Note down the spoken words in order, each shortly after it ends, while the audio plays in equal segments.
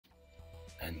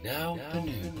And now the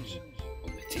news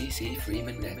on the TC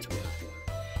Freeman Network.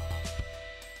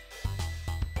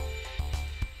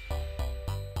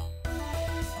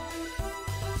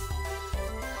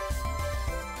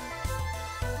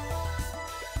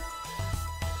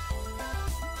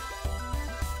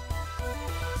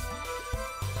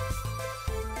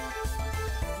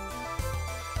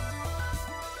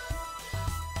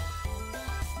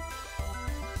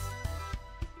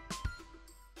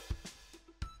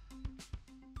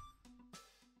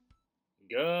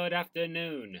 Good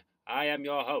afternoon. I am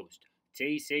your host,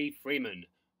 TC Freeman.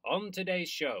 On today's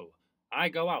show, I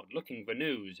go out looking for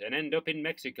news and end up in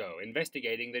Mexico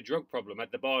investigating the drug problem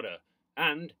at the border.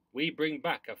 And we bring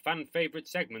back a fan-favorite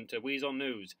segment to Weasel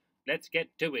News. Let's get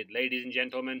to it, ladies and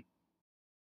gentlemen.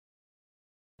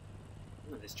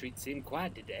 Well, the streets seem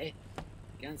quiet today.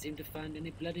 Can't seem to find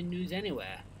any bloody news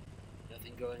anywhere.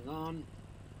 Nothing going on.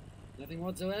 Nothing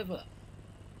whatsoever.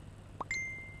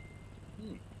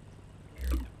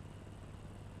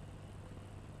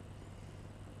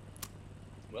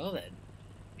 Well then,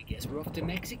 I guess we're off to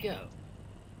Mexico.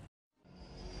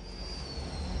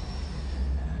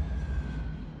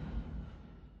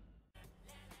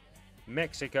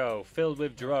 Mexico, filled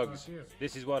with drugs.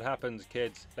 This is what happens,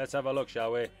 kids. Let's have a look,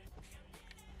 shall we?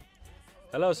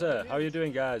 Hello, sir. How are you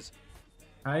doing, guys?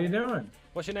 How you doing?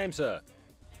 What's your name, sir?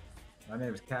 My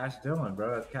name is Cash Dillon,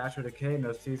 bro. That's Cash with a K,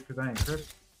 no C's because I ain't Chris.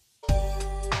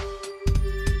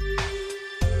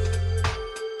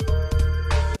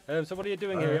 So what are you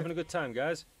doing here? You having a good time,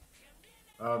 guys?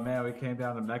 Oh man, we came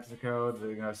down to Mexico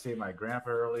to see my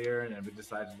grandpa earlier, and then we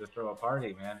decided to throw a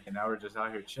party, man. And now we're just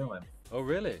out here chilling. Oh,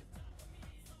 really?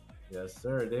 Yes,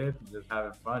 sir, dude. Just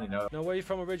having fun, you know. Now, where are you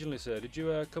from originally, sir? Did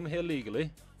you come here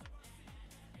legally?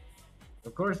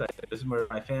 Of course I did. This is where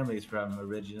my family's from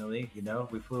originally, you know.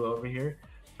 We flew over here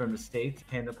from the States,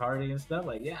 came to party and stuff.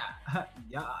 Like, yeah,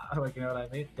 yeah, like, you know what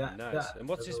I mean? Yeah, Nice. yeah. And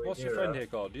what's your friend here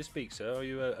called? Do you speak, sir? Are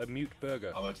you a mute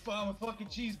burger? I'm a fucking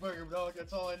cheeseburger, dog.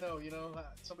 That's all I know, you know?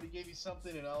 Somebody gave me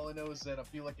something, and all I know is that I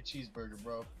feel like a cheeseburger,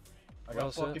 bro. I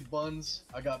got fucking buns.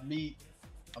 I got meat.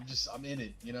 I'm in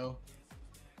it, you know?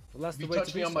 Well, that's if the you way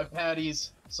touch to me be, on sir. my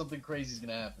patties, something crazy's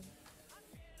gonna happen.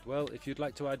 Well, if you'd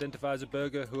like to identify as a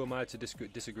burger, who am I to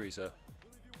disagree, sir?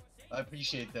 I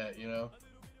appreciate that, you know?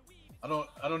 I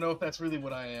don't know if that's really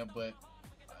what I am, but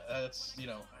that's, you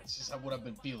know, it's just what I've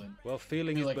been feeling. Well,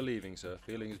 feeling is believing, sir.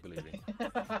 Feeling is believing.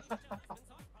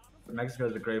 Mexico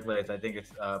is a great place. I think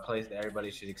it's a place that everybody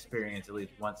should experience at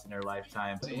least once in their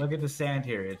lifetime. Look at the sand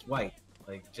here. It's white,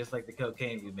 like just like the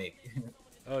cocaine we make.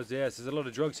 Oh, yes. There's a lot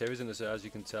of drugs here, isn't there, sir? As you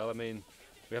can tell. I mean,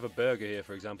 we have a burger here,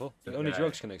 for example. Only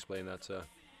drugs can explain that, sir.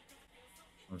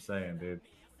 I'm saying, dude.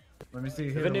 Let me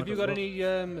see. Have any of you got any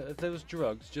of those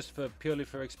drugs, just purely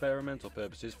for experimental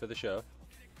purposes for the show?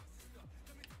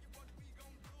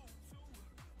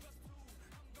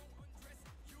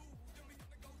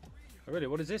 Oh, really?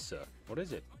 What is this, sir? What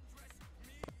is it?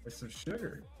 It's some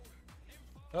sugar.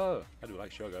 Oh, I do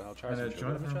like sugar. I'll try some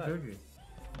sugar. Let me try it.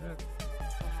 Yeah.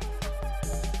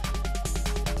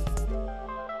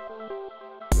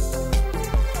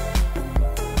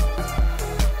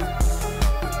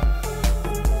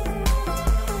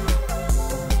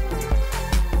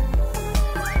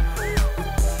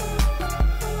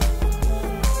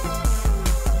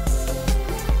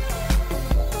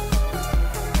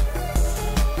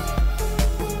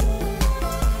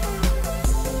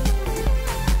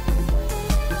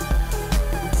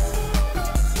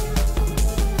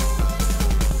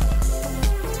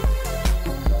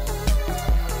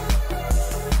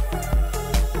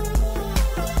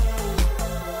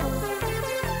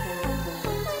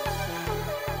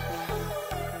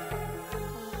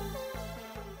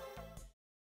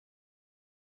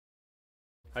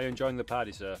 How are you enjoying the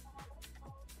party, sir?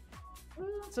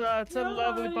 It's a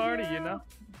lovely party, you know.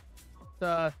 It's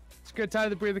a good time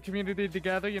to bring the community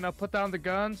together, you know, put down the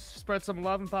guns, spread some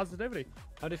love and positivity.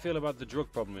 How do you feel about the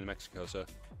drug problem in Mexico, sir?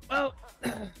 Well,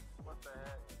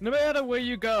 no matter where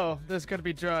you go, there's gonna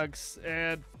be drugs,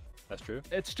 and That's true.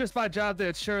 it's just my job to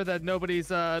ensure that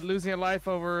nobody's losing a life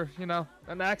over, you know,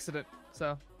 an accident.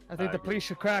 So I think the police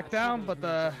should crack down, but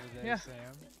yeah.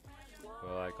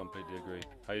 Well, I completely agree.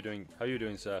 How you doing? How you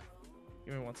doing, sir?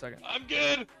 Give me 1 second. I'm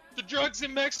good. The drugs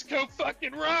in Mexico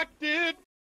fucking rock, dude.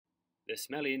 The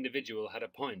smelly individual had a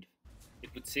point. It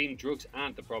would seem drugs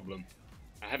aren't the problem.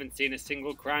 I haven't seen a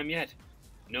single crime yet.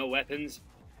 No weapons,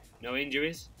 no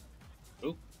injuries.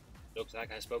 Oop, looks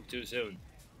like I spoke too soon.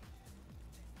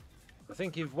 I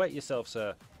think you've wet yourself,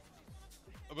 sir.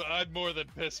 But I'd more than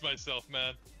piss myself,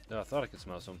 man. No, I thought I could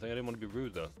smell something. I didn't want to be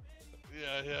rude, though.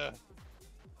 Yeah.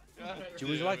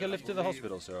 Would you like a lift to the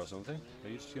hospital, sir, or something? Are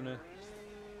you just gonna...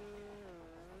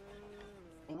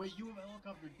 Oh wait, you have a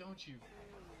helicopter, don't you?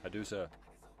 I do, sir.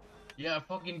 Yeah,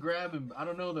 fucking grab him. I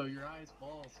don't know though. Your eyes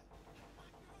balls.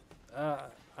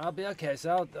 I'll be okay,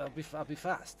 sir. I'll be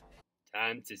fast.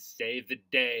 Time to save the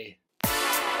day.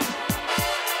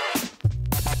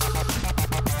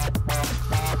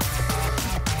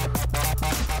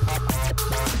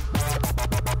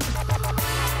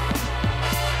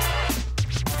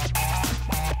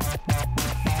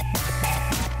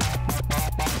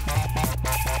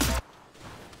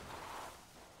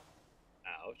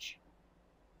 Ouch.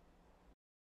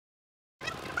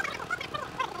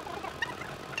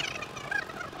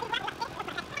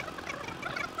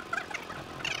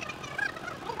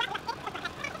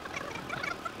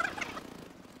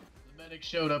 The medic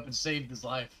showed up and saved his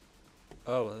life.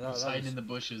 Oh, well, He was hiding in the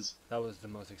bushes. that was the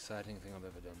most exciting thing I've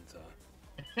ever done, sir.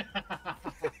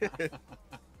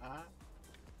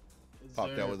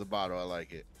 Pop that with a bottle. I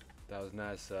like it. That was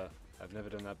nice, sir. I've never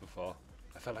done that before.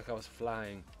 I felt like I was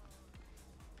flying.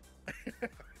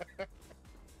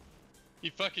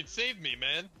 You fucking saved me,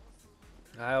 man.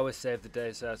 I always save the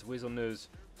day, sir. It's Weasel News.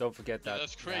 Don't forget that. Yeah,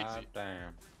 that's crazy. God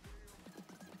damn.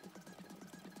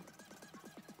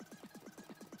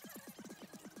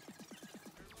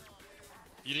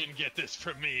 You didn't get this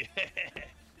from me.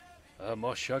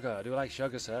 More sugar. I do like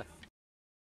sugar, sir.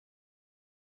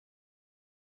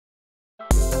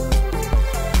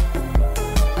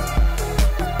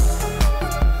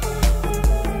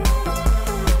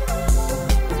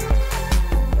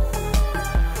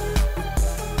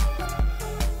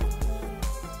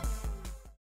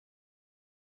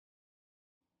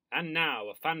 And now,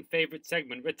 a fan favourite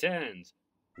segment returns.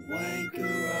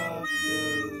 Wanker of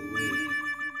the week.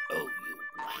 Oh, you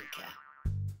wanker.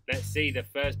 Let's see the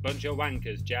first bunch of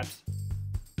wankers, chaps.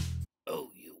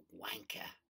 Oh, you wanker.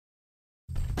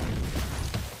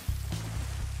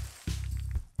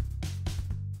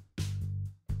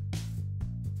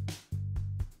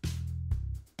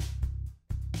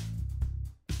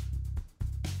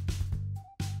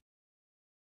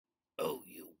 Oh,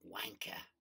 you wanker.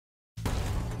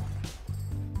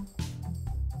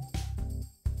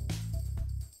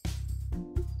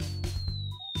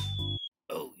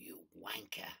 Oh, you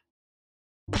wanker.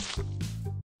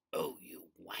 Oh, you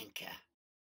wanker.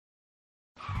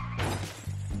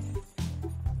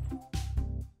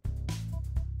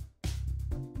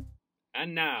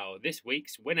 And now, this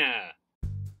week's winner.